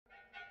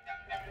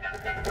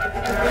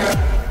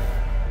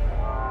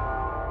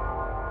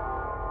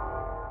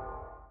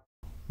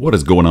What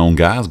is going on,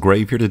 guys?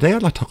 Grave here. Today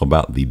I'd like to talk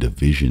about the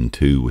Division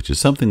 2, which is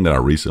something that I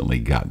recently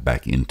got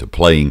back into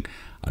playing.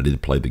 I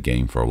did play the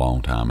game for a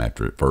long time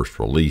after it first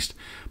released,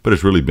 but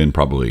it's really been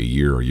probably a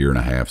year and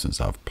a half since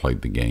I've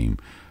played the game,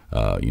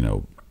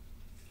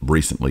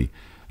 recently.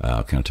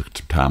 Kind of took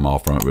some time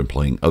off from it, been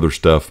playing other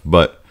stuff,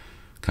 but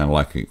kind of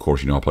like, of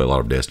course, I play a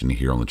lot of Destiny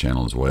here on the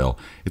channel as well.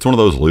 It's one of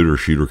those looter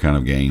shooter kind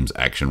of games,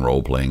 action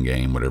role-playing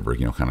game, whatever,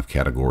 kind of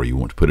category you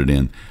want to put it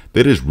in,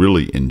 that is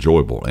really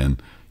enjoyable.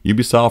 And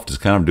Ubisoft is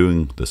kind of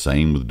doing the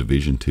same with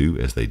Division 2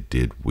 as they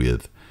did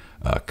with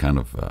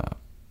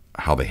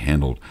how they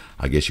handled,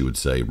 I guess you would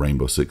say,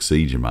 Rainbow Six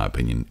Siege, in my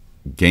opinion.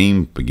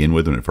 Game, to begin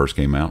with, when it first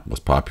came out, was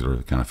popular.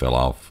 It kind of fell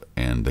off,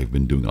 and they've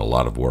been doing a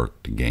lot of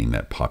work to gain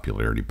that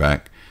popularity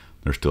back.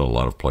 There's still a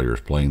lot of players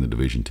playing the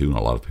Division 2 and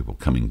a lot of people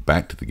coming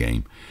back to the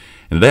game.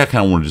 And today I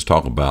kind of want to just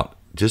talk about,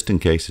 just in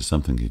case it's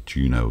something that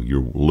you're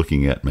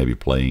looking at maybe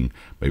playing,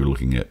 maybe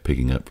looking at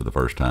picking up for the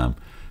first time,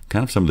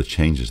 kind of some of the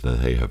changes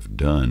that they have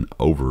done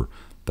over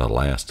the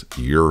last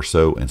year or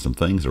so, and some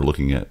things they're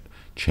looking at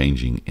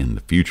changing in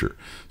the future.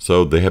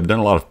 So they have done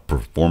a lot of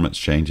performance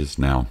changes.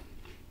 Now,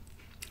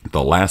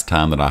 the last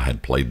time that I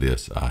had played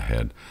this, I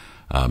had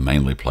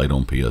mainly played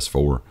on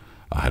PS4.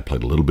 I had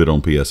played a little bit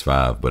on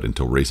PS5, but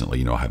until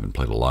recently, I haven't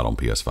played a lot on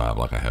PS5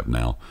 like I have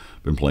now.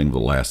 Been playing for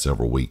the last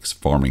several weeks,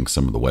 farming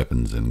some of the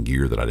weapons and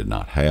gear that I did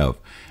not have.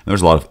 And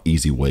there's a lot of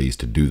easy ways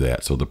to do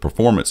that. So the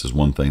performance is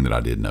one thing that I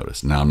did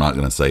notice. Now, I'm not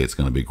going to say it's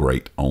going to be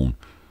great on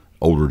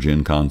older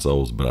gen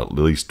consoles, but at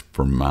least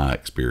from my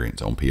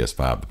experience on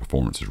PS5, the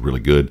performance is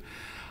really good.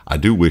 I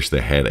do wish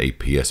they had a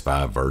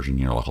PS5 version,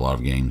 like a lot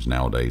of games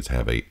nowadays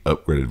have a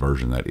upgraded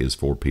version that is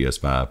for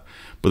PS5,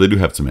 but they do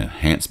have some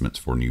enhancements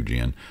for new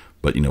gen.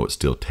 But it's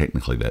still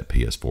technically that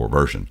PS4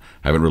 version.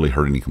 I haven't really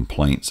heard any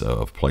complaints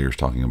of players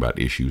talking about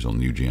issues on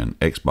new gen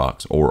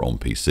Xbox or on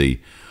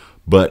PC.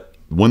 But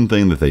one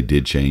thing that they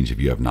did change, if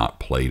you have not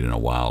played in a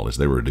while, is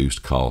they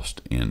reduced cost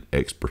in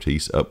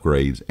expertise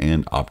upgrades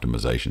and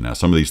optimization. Now,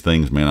 some of these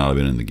things may not have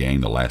been in the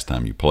game the last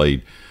time you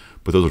played,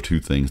 but those are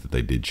two things that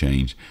they did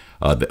change.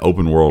 The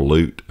open world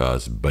loot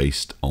is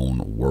based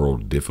on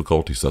world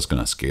difficulty, so that's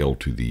going to scale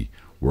to the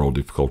world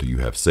difficulty you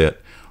have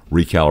set.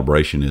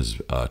 Recalibration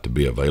is to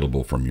be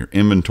available from your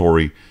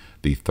inventory.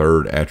 The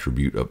third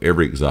attribute of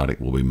every exotic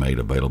will be made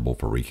available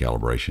for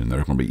recalibration. There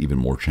are going to be even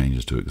more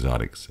changes to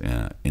exotics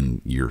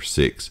in year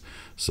 6.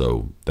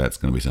 So that's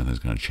going to be something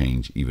that's going to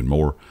change even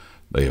more.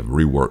 They have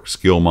reworked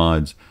skill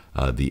mods.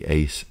 The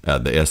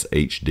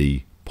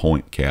SHD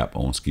point cap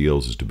on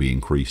skills is to be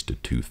increased to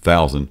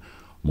 2,000.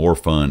 More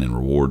fun and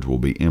rewards will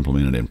be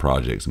implemented in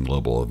projects and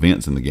global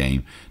events in the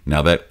game.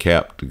 Now that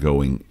cap to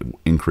going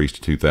increased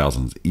to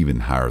 2,000 is even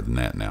higher than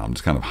that now. I'm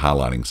just kind of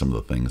highlighting some of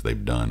the things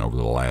they've done over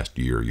the last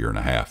year and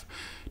a half.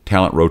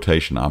 Talent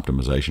rotation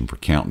optimization for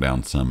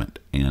Countdown, Summit,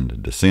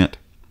 and Descent.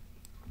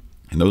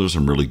 And those are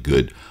some really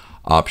good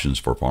options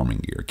for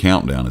farming gear.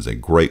 Countdown is a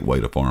great way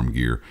to farm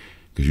gear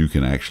because you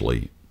can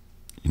actually,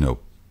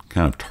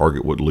 kind of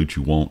target what loot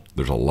you want.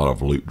 There's a lot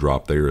of loot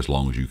drop there as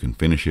long as you can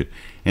finish it.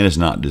 And it's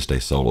not just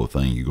a solo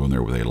thing. You go in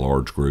there with a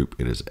large group.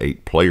 It is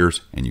 8 players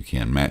and you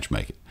can match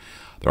make it.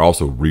 They're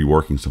also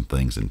reworking some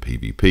things in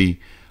PvP.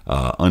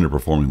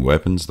 Underperforming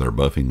weapons, they're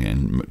buffing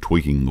and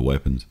tweaking the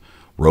weapons.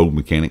 Rogue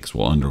mechanics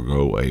will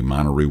undergo a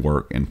minor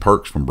rework, and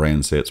perks from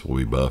brand sets will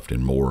be buffed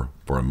and more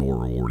for a more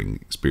rewarding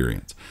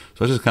experience.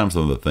 So that's just kind of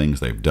some of the things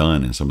they've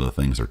done and some of the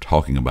things they're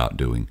talking about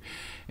doing.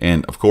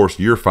 And of course,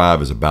 year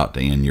 5 is about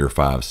to end, year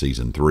 5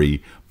 season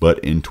 3, but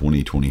in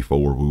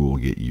 2024 we will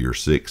get year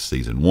 6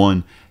 season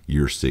 1,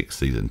 year 6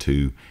 season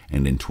 2,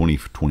 and in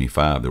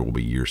 2025 there will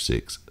be year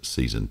 6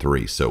 season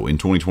 3. So in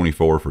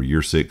 2024 for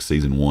year 6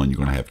 season 1, you're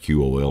going to have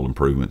QOL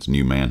improvements,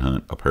 new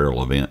manhunt,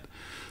 apparel event.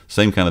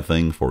 Same kind of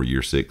thing for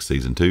year 6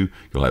 season 2.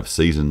 You'll have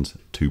seasons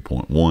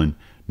 2.1,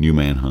 new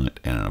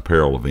manhunt, and an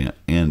apparel event.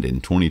 And in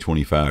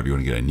 2025 you're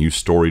going to get a new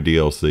story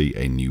DLC,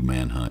 a new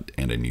manhunt,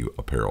 and a new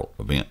apparel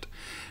event.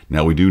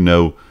 Now, we do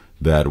know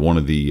that one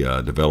of the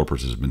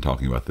developers has been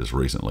talking about this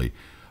recently,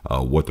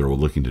 what they're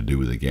looking to do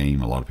with the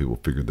game. A lot of people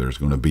figured there's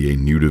going to be a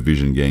new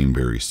Division game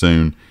very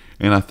soon,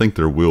 and I think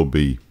there will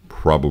be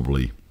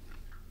probably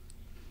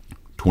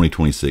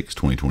 2026,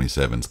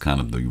 2027 is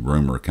kind of the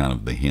rumor, kind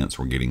of the hints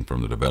we're getting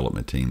from the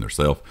development team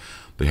themselves.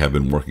 They have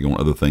been working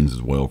on other things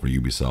as well for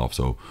Ubisoft,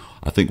 so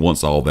I think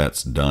once all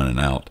that's done and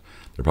out,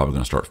 they're probably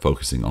going to start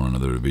focusing on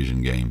another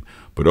Division game.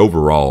 But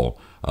overall,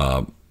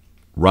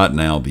 right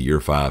now, the year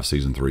 5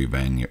 season 3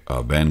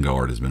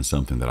 Vanguard has been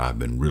something that I've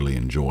been really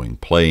enjoying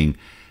playing,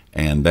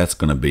 and that's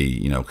going to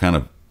be, kind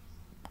of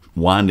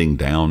winding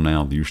down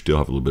now. You still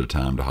have a little bit of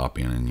time to hop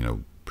in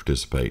and,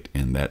 participate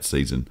in that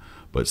season.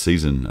 But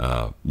season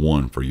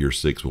 1 for year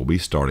 6 will be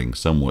starting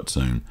somewhat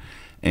soon,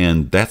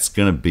 and that's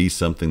going to be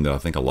something that I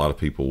think a lot of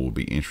people will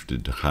be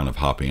interested to kind of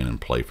hop in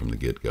and play from the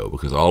get-go,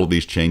 because all of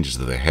these changes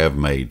that they have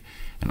made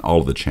and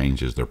all of the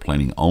changes they're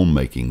planning on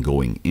making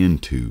going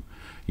into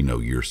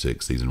year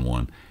 6 season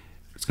 1,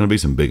 it's going to be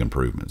some big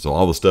improvements. So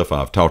all the stuff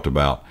I've talked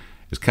about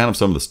is kind of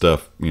some of the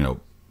stuff,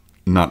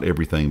 not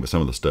everything, but some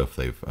of the stuff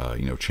they've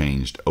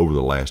changed over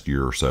the last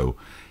year or so.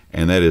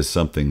 And that is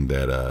something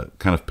that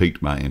kind of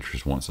piqued my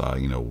interest once I,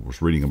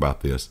 was reading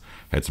about this.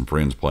 Had some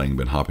friends playing,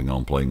 been hopping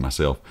on playing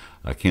myself.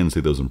 I can see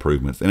those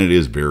improvements, and it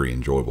is very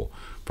enjoyable.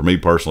 For me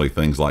personally,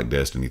 things like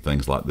Destiny,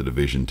 things like the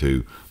Division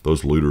 2,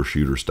 those looter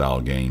shooter style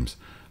games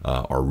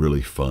are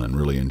really fun,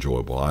 really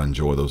enjoyable. I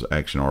enjoy those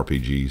action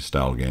RPG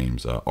style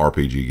games,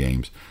 RPG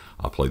games.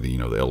 I play the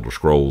Elder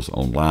Scrolls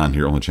Online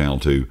here on the channel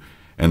too.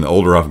 And the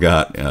older I've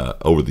got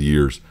over the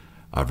years,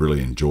 I've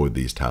really enjoyed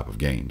these type of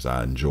games.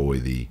 I enjoy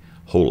the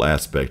whole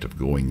aspect of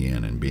going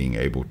in and being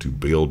able to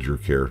build your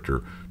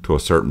character to a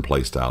certain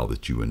play style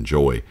that you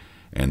enjoy.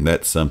 And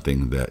that's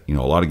something that a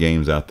lot of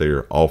games out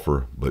there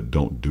offer, but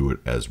don't do it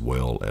as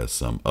well as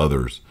some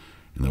others.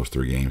 And those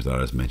 3 games that I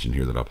just mentioned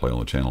here that I play on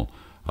the channel,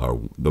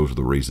 those are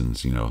the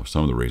reasons,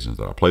 some of the reasons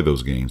that I play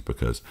those games,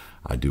 because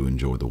I do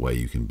enjoy the way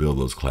you can build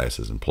those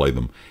classes and play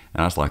them.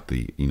 And I just like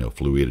the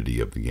fluidity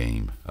of the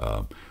game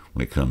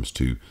when it comes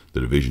to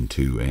the Division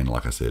 2 and,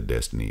 like I said,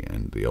 Destiny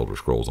and the Elder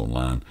Scrolls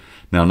Online.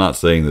 Now, I'm not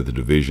saying that the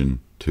Division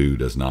 2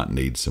 does not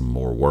need some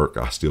more work.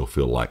 I still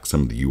feel like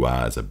some of the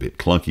UI is a bit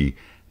clunky,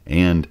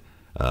 and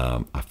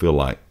I feel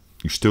like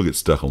you still get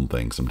stuck on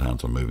things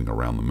sometimes when moving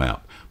around the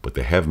map. But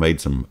they have made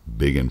some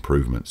big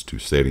improvements to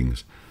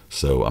settings.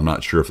 So I'm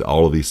not sure if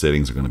all of these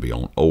settings are going to be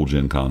on old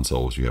gen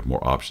consoles. You have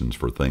more options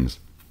for things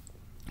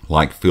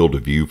like field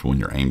of view for when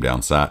you're aimed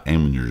down sight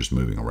and when you're just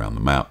moving around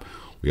the map.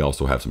 We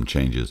also have some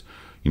changes,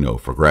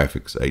 for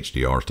graphics,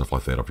 HDR, stuff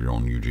like that if you're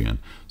on new gen.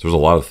 So there's a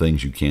lot of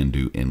things you can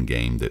do in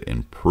game that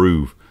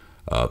improve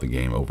the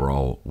game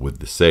overall with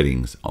the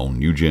settings on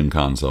new gen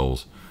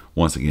consoles.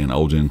 Once again,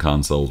 old gen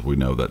consoles, we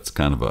know that's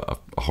kind of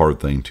a hard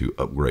thing to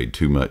upgrade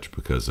too much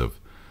because of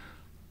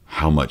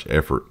how much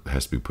effort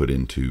has to be put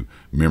into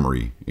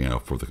memory,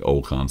 for the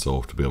old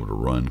console to be able to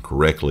run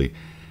correctly.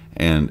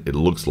 And it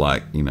looks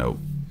like,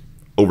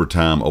 over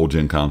time, old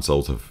gen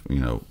consoles have,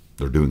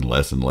 they're doing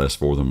less and less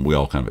for them. We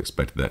all kind of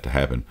expected that to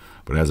happen.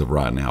 But as of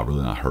right now, I've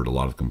really not heard a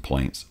lot of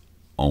complaints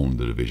on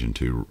the Division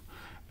 2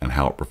 and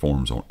how it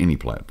performs on any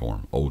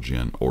platform, old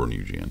gen or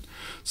new gen.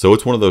 So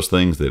it's one of those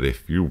things that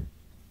if you've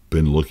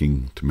been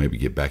looking to maybe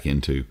get back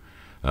into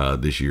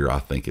this year, I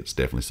think it's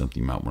definitely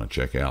something you might want to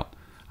check out.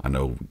 I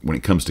know when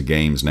it comes to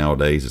games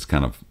nowadays, it's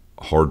kind of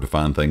hard to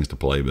find things to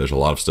play, but there's a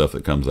lot of stuff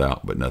that comes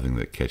out, but nothing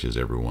that catches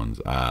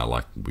everyone's eye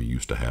like we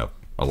used to have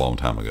a long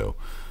time ago.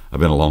 I've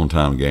been a long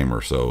time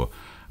gamer, so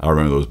I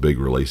remember those big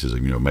releases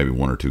of, maybe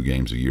 1 or 2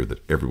 games a year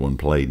that everyone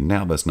played.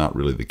 Now that's not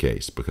really the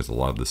case, because a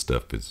lot of this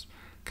stuff has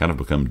kind of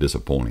become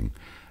disappointing.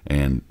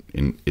 And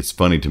it's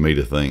funny to me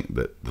to think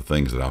that the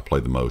things that I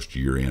play the most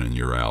year in and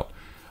year out,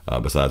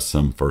 besides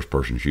some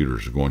first-person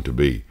shooters, are going to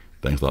be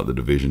things like the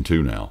Division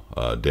 2 now,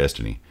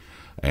 Destiny,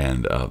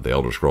 and the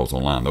Elder Scrolls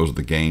Online. Those are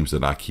the games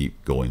that I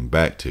keep going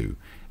back to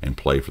and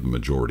play for the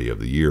majority of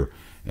the year.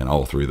 And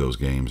all 3 of those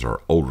games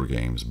are older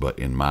games, but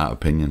in my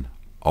opinion,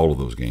 all of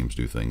those games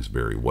do things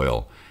very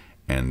well.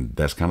 And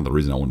that's kind of the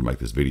reason I wanted to make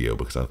this video,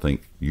 because I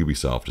think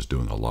Ubisoft is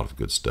doing a lot of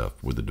good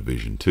stuff with the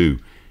Division 2,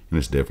 and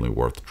it's definitely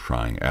worth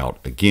trying out.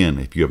 Again,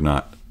 if you have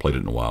not played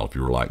it in a while, if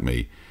you were like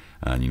me,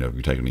 and if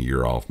you're taking a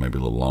year off, maybe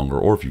a little longer,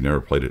 or if you've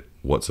never played it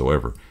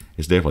whatsoever,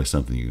 it's definitely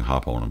something you can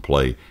hop on and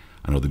play.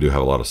 I know they do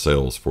have a lot of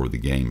sales for the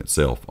game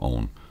itself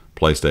on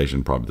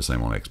PlayStation, probably the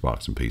same on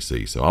Xbox and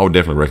PC. So I would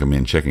definitely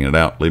recommend checking it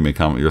out. Leave me a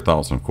comment with your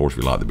thoughts, and of course, if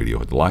you like the video,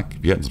 hit the like.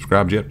 If you haven't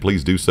subscribed yet,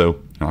 please do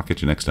so, and I'll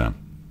catch you next time.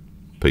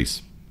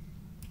 Peace.